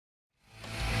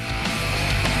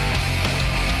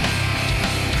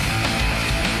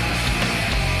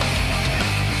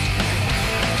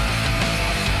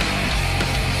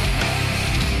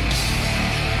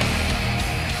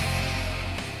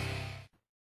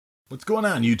What's going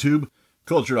on, YouTube?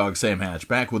 Culturedog Sam Hatch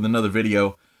back with another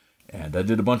video, and I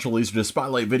did a bunch of Laserdisc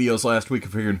Spotlight videos last week. I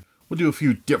figured we'll do a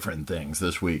few different things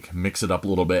this week, mix it up a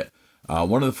little bit.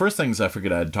 One of the first things I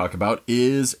figured I'd talk about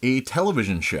is a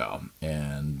television show,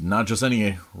 and not just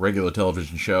any regular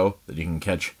television show that you can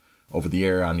catch over the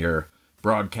air on your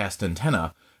broadcast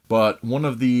antenna, but one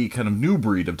of the kind of new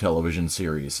breed of television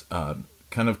series,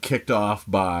 kind of kicked off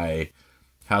by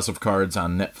House of Cards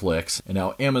on Netflix, and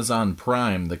now Amazon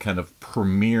Prime, the kind of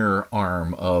premier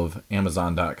arm of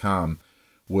Amazon.com,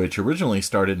 which originally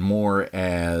started more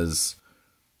as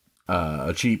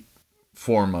a cheap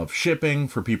form of shipping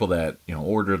for people that,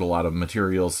 ordered a lot of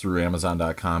materials through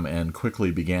Amazon.com, and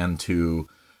quickly began to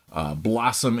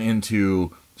blossom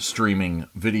into streaming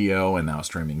video and now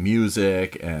streaming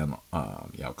music and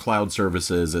cloud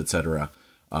services, etc.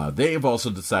 They've also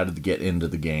decided to get into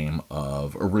the game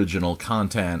of original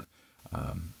content.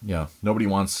 Nobody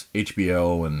wants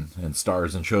HBO and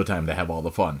Starz and Showtime to have all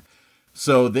the fun.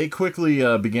 So they quickly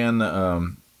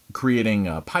began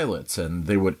creating pilots, and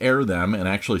they would air them and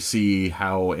actually see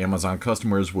how Amazon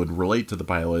customers would relate to the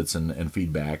pilots and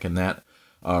feedback. And that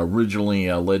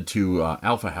originally led to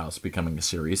Alpha House becoming a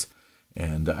series.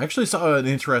 And I actually saw an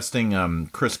interesting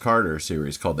Chris Carter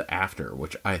series called The After,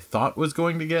 which I thought was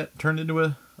going to get turned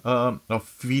into a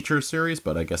feature series,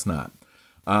 but I guess not.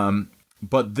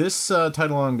 But this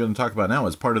title I'm going to talk about now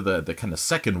is part of the kind of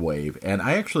second wave, and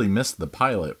I actually missed the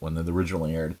pilot when it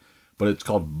originally aired, but it's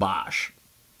called Bosch.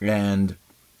 And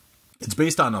it's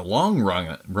based on a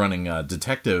long-running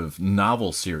detective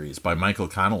novel series by Michael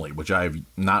Connelly, which I've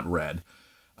not read.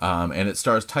 And it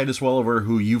stars Titus Welliver,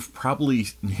 who you've probably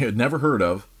never heard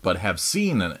of, but have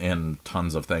seen in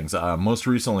tons of things. Most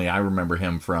recently, I remember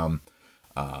him from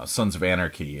Sons of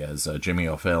Anarchy as Jimmy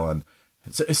O'Fallon.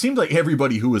 It seemed like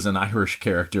everybody who was an Irish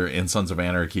character in Sons of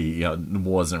Anarchy,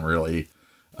 wasn't really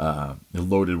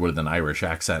loaded with an Irish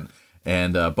accent.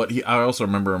 And but I also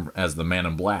remember him as the Man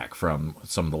in Black from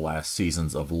some of the last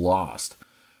seasons of Lost.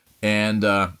 And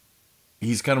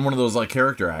he's kind of one of those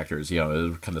character actors,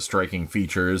 kind of striking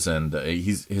features, and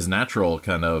his natural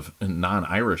kind of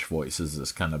non-Irish voice is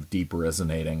this kind of deep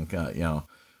resonating,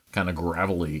 kind of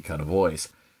gravelly kind of voice.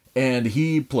 And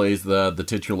he plays the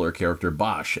titular character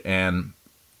Bosch. And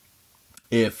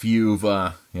if you've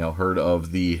heard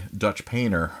of the Dutch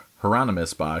painter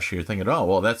Hieronymus Bosch, you're thinking, oh,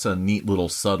 well, that's a neat little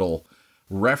subtle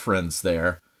reference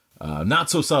there.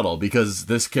 Not so subtle, because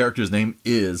this character's name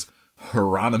is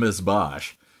Hieronymus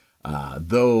Bosch.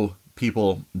 Though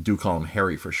people do call him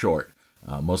Harry for short,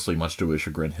 mostly much to his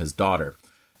chagrin, his daughter.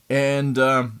 And,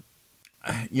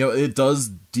 it does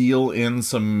deal in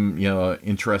some,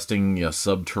 interesting,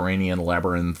 subterranean,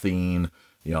 labyrinthine,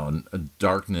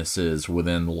 darknesses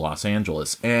within Los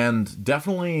Angeles. And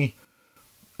definitely,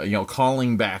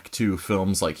 calling back to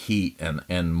films like Heat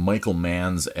and Michael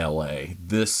Mann's L.A.,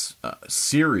 this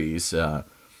series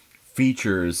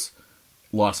features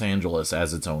Los Angeles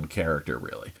as its own character,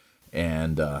 really.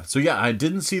 And I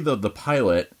didn't see the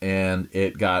pilot, and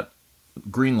it got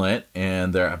greenlit,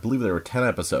 and I believe there were 10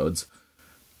 episodes,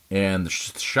 and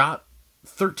shot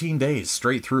 13 days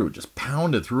straight through, just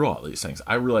pounded through all these things.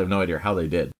 I really have no idea how they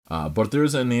did. But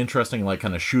there's an interesting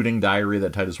kind of shooting diary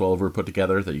that Titus Welliver put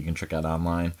together that you can check out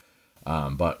online.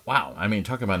 But wow, I mean,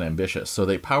 talk about ambitious. So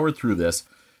they powered through this,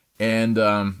 and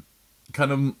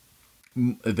kind of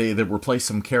they replaced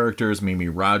some characters. Mimi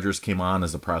Rogers came on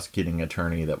as a prosecuting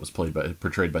attorney that was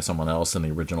portrayed by someone else in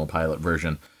the original pilot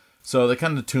version. So they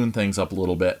kind of tuned things up a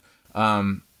little bit.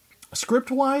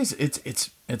 Script wise,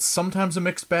 it's sometimes a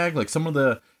mixed bag. Like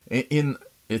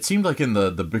it seemed like in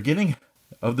the beginning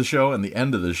of the show and the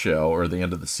end of the show, or the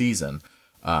end of the season,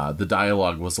 the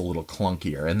dialogue was a little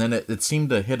clunkier, and then it seemed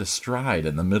to hit a stride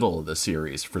in the middle of the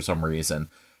series for some reason.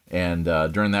 And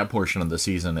during that portion of the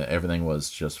season, everything was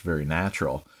just very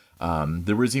natural.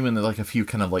 There was even a few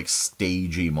kind of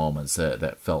stagey moments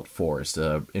that felt forced,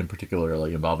 in particular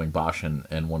involving Bosch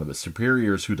and one of his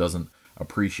superiors who doesn't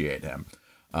appreciate him.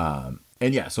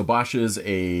 So Bosch is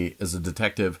a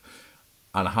detective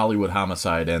on a Hollywood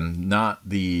homicide, and not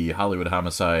the Hollywood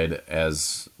homicide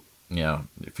as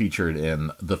featured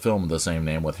in the film of the same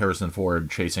name, with Harrison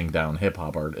Ford chasing down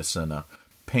hip-hop artists in a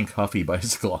pink Huffy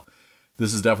bicycle.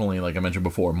 This is definitely, like I mentioned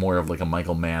before, more of a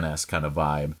Michael Mann-esque kind of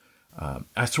vibe.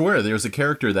 I swear there's a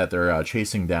character that they're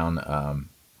chasing down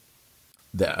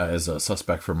that as a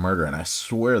suspect for murder, and I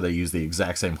swear they use the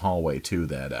exact same hallway too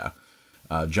that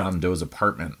John Doe's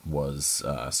apartment was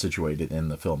situated in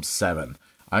the film Seven.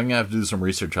 I'm gonna have to do some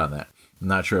research on that. I'm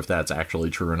not sure if that's actually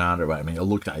true or not, but I mean, it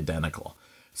looked identical.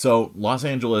 So Los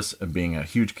Angeles being a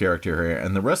huge character here,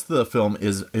 and the rest of the film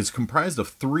is comprised of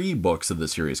 3 books of the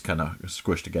series kind of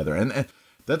squished together. And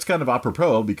that's kind of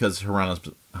apropos because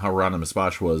Hieronymus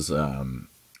Bosch was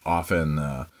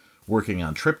often working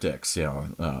on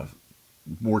triptychs,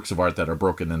 works of art that are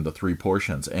broken into 3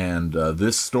 portions. And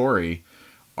this story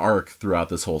arc throughout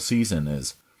this whole season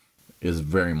is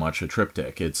very much a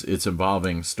triptych. It's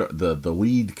involving the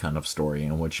lead kind of story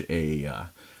in which a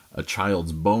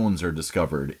child's bones are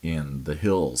discovered in the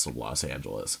hills of Los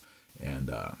Angeles. And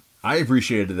I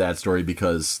appreciated that story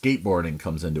because skateboarding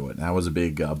comes into it. And I was a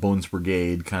big Bones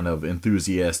Brigade kind of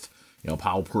enthusiast,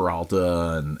 Powell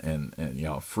Peralta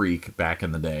and freak back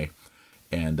in the day.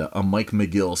 And a Mike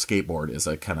McGill skateboard is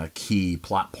a kind of key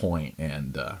plot point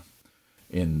and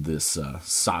in this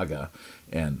saga.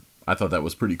 And I thought that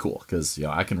was pretty cool because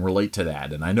I can relate to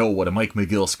that. And I know what a Mike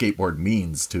McGill skateboard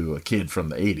means to a kid from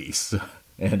the 80s.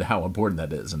 And how important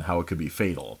that is, and how it could be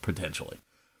fatal potentially.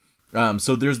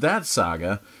 So there's that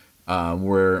saga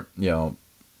where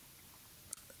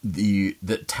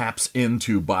that taps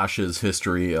into Bosch's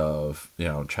history of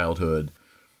childhood,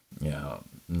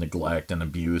 neglect and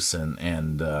abuse,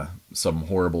 and some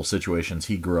horrible situations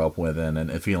he grew up with,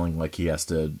 and feeling like he has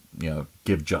to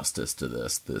give justice to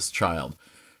this child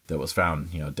that was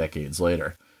found decades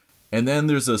later. And then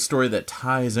there's a story that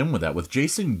ties in with that with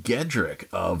Jason Gedrick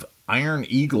of Iron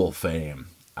Eagle fame.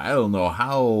 I don't know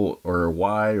how or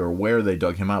why or where they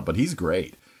dug him out, but he's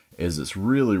great. Is this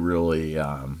really, really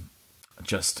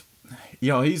just,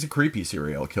 he's a creepy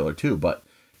serial killer too, but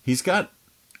he's got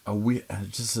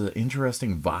just an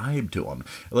interesting vibe to him.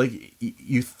 Like,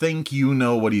 you think you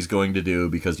know what he's going to do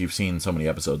because you've seen so many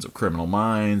episodes of Criminal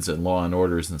Minds and Law and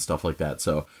Orders and stuff like that.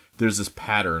 So there's this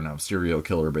pattern of serial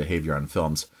killer behavior on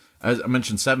films. As I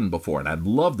mentioned Seven before, and I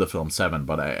love the film Seven,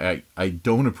 but I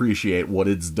don't appreciate what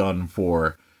it's done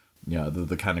for,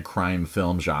 the kind of crime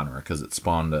film genre, because it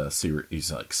spawned a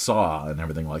series like Saw and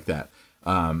everything like that,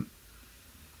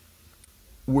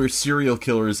 where serial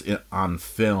killers on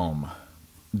film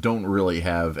don't really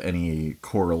have any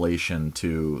correlation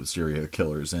to serial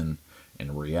killers in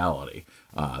reality.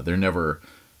 They're never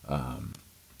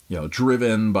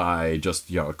driven by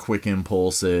just, quick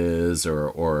impulses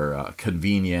or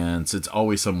convenience. It's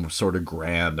always some sort of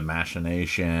grand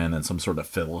machination and some sort of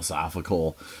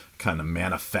philosophical kind of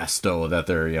manifesto that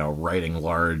they're, writing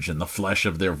large in the flesh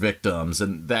of their victims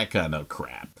and that kind of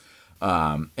crap.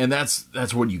 And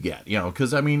that's what you get,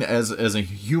 because as a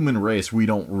human race, we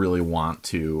don't really want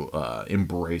to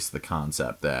embrace the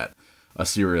concept that a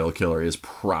serial killer is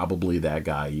probably that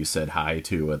guy you said hi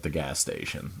to at the gas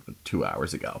station 2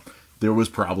 hours ago. There was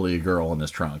probably a girl in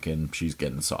his trunk and she's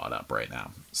getting sawed up right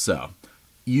now. So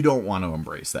you don't want to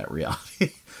embrace that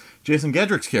reality. Jason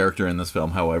Gedrick's character in this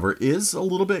film, however, is a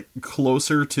little bit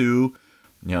closer to,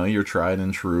 your tried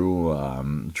and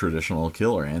true traditional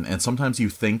killer. And sometimes you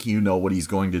think you know what he's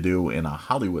going to do in a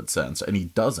Hollywood sense, and he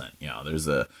doesn't. There's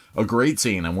a great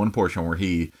scene in one portion where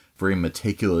he very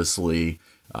meticulously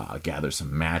gathers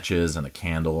some matches and a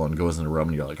candle and goes in the room,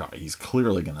 and you're like, oh, he's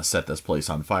clearly going to set this place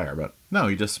on fire. But no,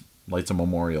 he just lights a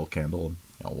memorial candle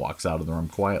and walks out of the room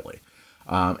quietly.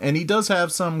 And he does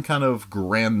have some kind of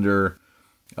grander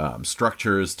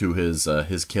structures to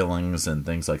his killings and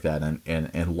things like that,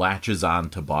 and latches on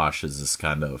to Bosch as this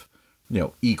kind of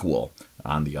equal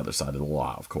on the other side of the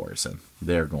law, of course, and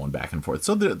they're going back and forth.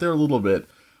 So there are a little bit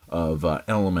of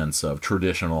elements of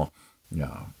traditional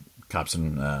cops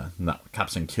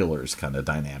and killers kind of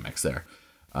dynamics there,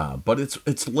 but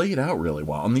it's laid out really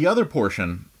well. And the other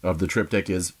portion of the triptych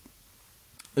is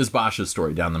Bosch's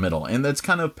story down the middle, and that's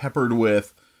kind of peppered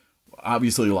with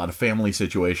obviously a lot of family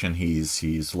situation.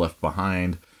 He's left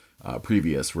behind a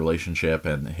previous relationship,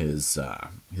 and his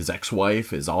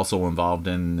ex-wife is also involved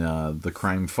in the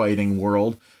crime fighting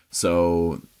world,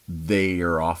 so they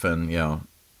are often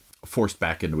forced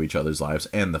back into each other's lives,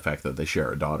 and the fact that they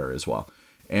share a daughter as well.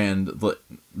 And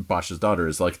Bosch's daughter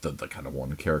is like the kind of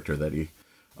one character that he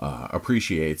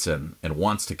appreciates and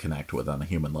wants to connect with on a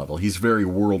human level. He's very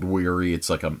world weary. It's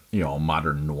like a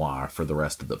modern noir for the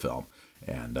rest of the film.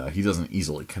 And he doesn't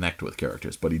easily connect with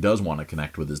characters, but he does want to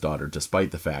connect with his daughter,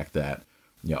 despite the fact that,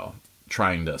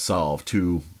 trying to solve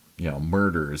two,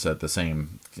 murders at the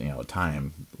same,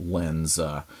 time lends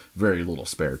very little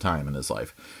spare time in his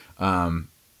life.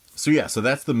 So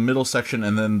that's the middle section,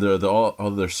 and then the all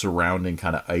other surrounding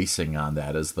kind of icing on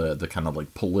that is the kind of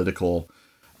like political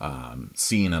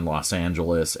scene in Los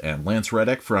Angeles, and Lance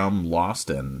Reddick from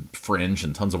Lost and Fringe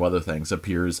and tons of other things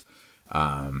appears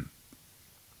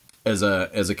as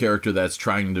a character that's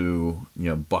trying to, you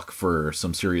know, buck for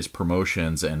some serious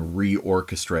promotions and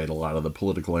reorchestrate a lot of the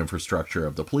political infrastructure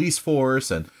of the police force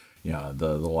and, you know,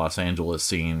 the Los Angeles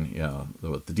scene, you know,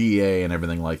 with the DEA and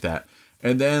everything like that.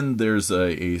 And then there's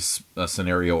a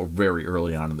scenario very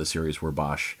early on in the series where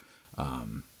Bosch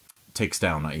takes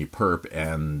down a perp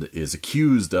and is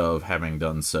accused of having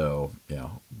done so, you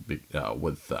know,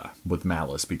 with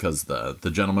malice, because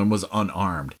the gentleman was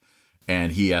unarmed,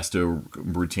 and he has to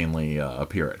routinely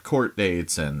appear at court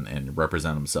dates and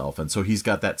represent himself. And so he's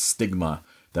got that stigma,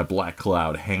 that black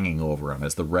cloud hanging over him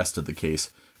as the rest of the case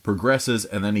progresses,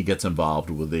 and then he gets involved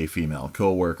with a female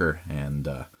co-worker and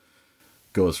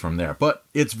goes from there. But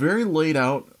it's very laid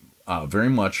out, very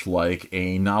much like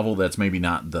a novel that's maybe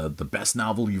not the best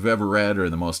novel you've ever read or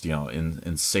the most, you know,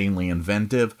 insanely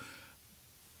inventive,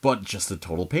 but just a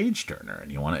total page turner.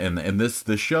 And you want to, and this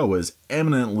show is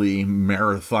eminently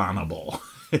marathonable.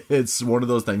 It's one of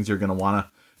those things you're going to want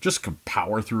to just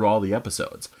power through all the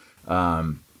episodes.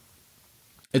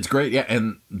 It's great, yeah,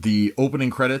 and the opening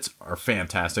credits are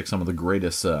fantastic. Some of the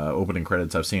greatest opening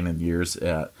credits I've seen in years.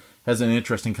 Has an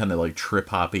interesting kind of like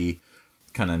trip-hoppy,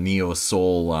 kind of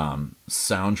neo-soul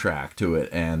soundtrack to it,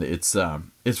 and it's a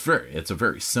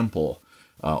very simple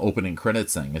opening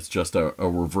credits thing. It's just a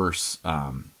reverse,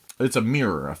 it's a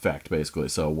mirror effect, basically,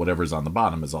 so whatever's on the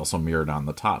bottom is also mirrored on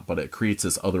the top, but it creates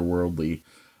this otherworldly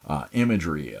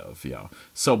imagery of, you know,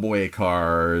 subway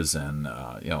cars and,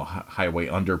 you know, highway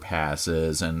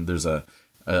underpasses, and there's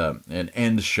an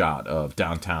end shot of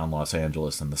downtown Los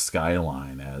Angeles and the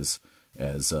skyline as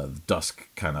dusk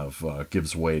kind of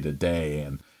gives way to day,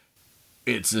 and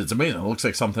it's amazing. It looks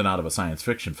like something out of a science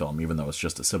fiction film, even though it's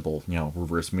just a simple, you know,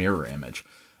 reverse mirror image.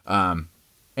 And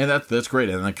that's great,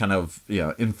 and that kind of, you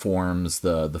know, informs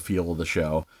the feel of the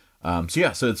show.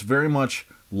 So it's very much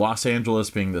Los Angeles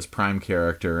being this prime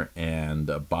character,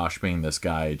 and Bosch being this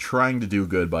guy trying to do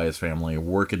good by his family,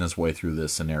 working his way through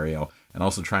this scenario, and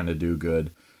also trying to do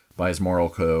good by his moral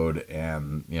code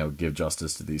and, you know, give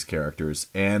justice to these characters.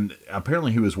 And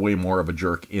apparently he was way more of a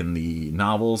jerk in the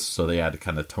novels, so they had to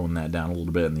kind of tone that down a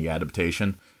little bit in the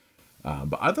adaptation.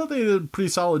 But I thought they did a pretty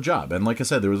solid job. And like I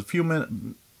said, there was a few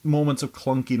moments of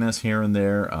clunkiness here and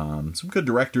there. Some good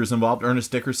directors involved.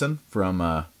 Ernest Dickerson from,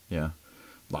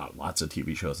 lots of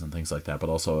TV shows and things like that, but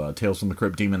also Tales from the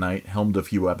Crypt, Demon Knight, helmed a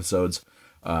few episodes.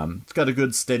 It's got a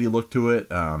good steady look to it.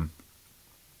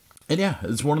 And yeah,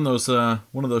 it's one of those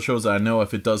shows that I know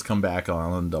if it does come back,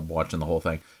 I'll end up watching the whole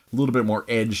thing. A little bit more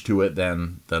edge to it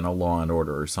than a Law and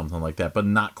Order or something like that, but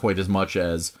not quite as much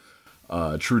as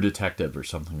True Detective or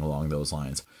something along those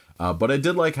lines. But I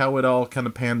did like how it all kind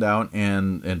of panned out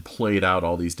and played out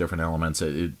all these different elements.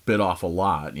 It bit off a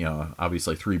lot, you know,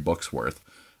 obviously 3 books worth.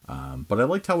 But I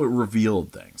liked how it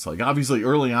revealed things. Like, obviously,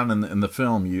 early on in the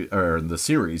film, or in the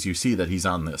series, you see that he's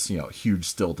on this, you know, huge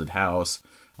stilted house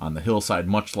on the hillside,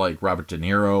 much like Robert De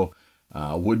Niro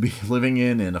would be living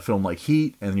in a film like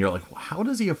Heat, and you're like, well, how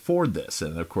does he afford this?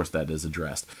 And of course that is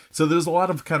addressed. So there's a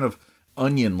lot of kind of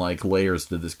onion-like layers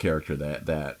to this character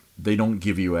that they don't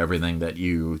give you everything that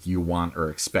you want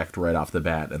or expect right off the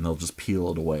bat, and they'll just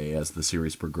peel it away as the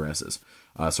series progresses.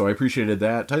 So I appreciated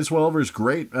that. Titus Welliver's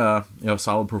great, you know,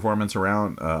 solid performance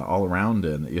all around,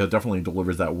 and it definitely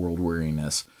delivers that world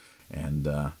weariness and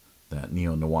that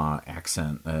neo-noir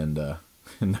accent, and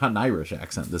not an Irish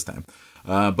accent this time.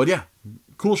 But yeah,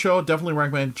 cool show. Definitely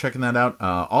recommend checking that out.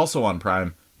 Also on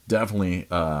Prime, definitely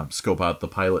scope out the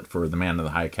pilot for The Man in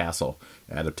the High Castle,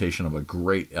 adaptation of a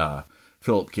great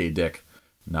Philip K. Dick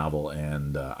novel,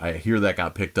 and I hear that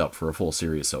got picked up for a full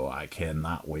series, so I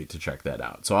cannot wait to check that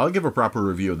out. So I'll give a proper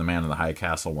review of The Man in the High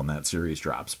Castle when that series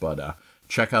drops, but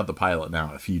check out the pilot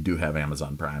now if you do have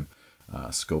Amazon Prime.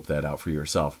 Scope that out for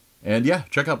yourself. And yeah,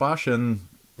 check out Bosch and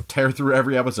tear through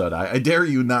every episode. I dare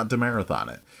you not to marathon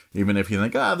it, even if you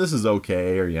think, this is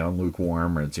okay, or, you know,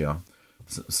 lukewarm, or it's, you know,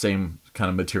 same kind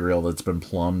of material that's been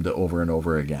plumbed over and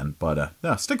over again. But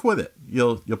no, stick with it.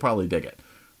 You'll probably dig it.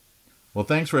 Well,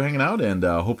 thanks for hanging out, and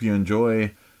hope you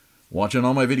enjoy watching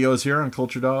all my videos here on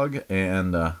Culturedog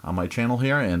and on my channel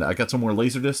here. And I got some more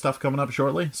Laserdisc stuff coming up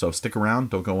shortly, so stick around.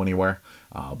 Don't go anywhere.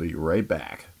 I'll be right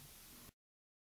back.